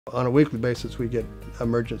On a weekly basis, we get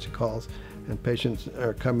emergency calls, and patients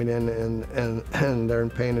are coming in and they're in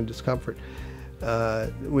pain and discomfort.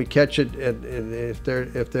 We catch it if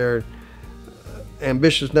they're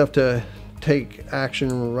ambitious enough to take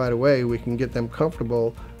action right away. We can get them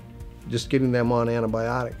comfortable just getting them on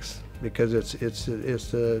antibiotics, because it's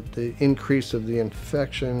the increase of the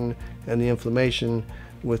infection and the inflammation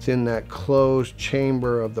within that closed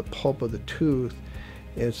chamber of the pulp of the tooth.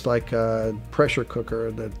 It's like a pressure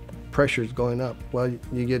cooker. The pressure's going up. Well,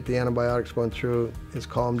 you get the antibiotics going through, it's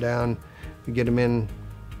calmed down, you get them in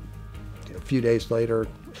a few days later,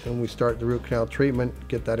 and we start the root canal treatment,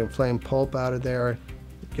 get that inflamed pulp out of there,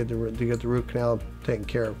 get the root canal taken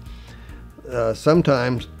care of.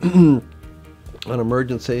 Sometimes on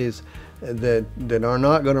emergencies that are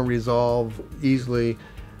not going to resolve easily,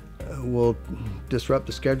 we'll disrupt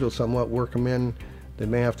the schedule somewhat, work them in. They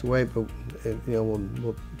may have to wait, but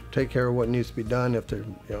we'll take care of what needs to be done. If they're,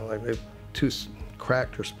 like if tooth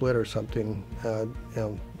cracked or split or something,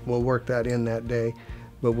 we'll work that in that day.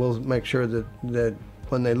 But we'll make sure that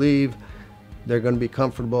when they leave, they're going to be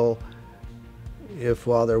comfortable. If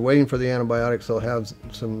while they're waiting for the antibiotics, they'll have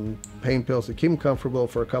some pain pills to keep them comfortable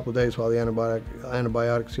for a couple of days while the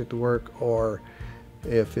antibiotics get to work, or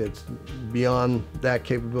if it's beyond that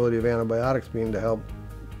capability of antibiotics being to help,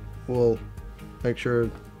 we'll make sure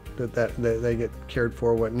that they get cared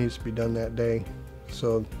for what needs to be done that day,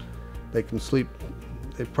 so they can sleep.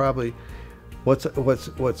 They probably,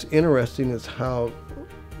 what's interesting is how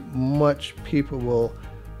much people will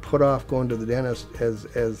put off going to the dentist as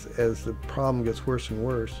the problem gets worse and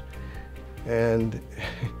worse. And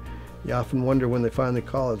you often wonder when they finally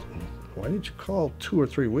call, why didn't you call 2 or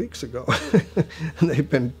 3 weeks ago? And they've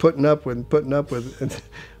been putting up with.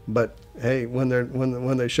 But hey,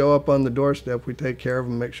 when they show up on the doorstep, we take care of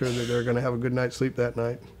them, make sure that they're going to have a good night's sleep that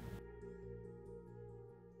night.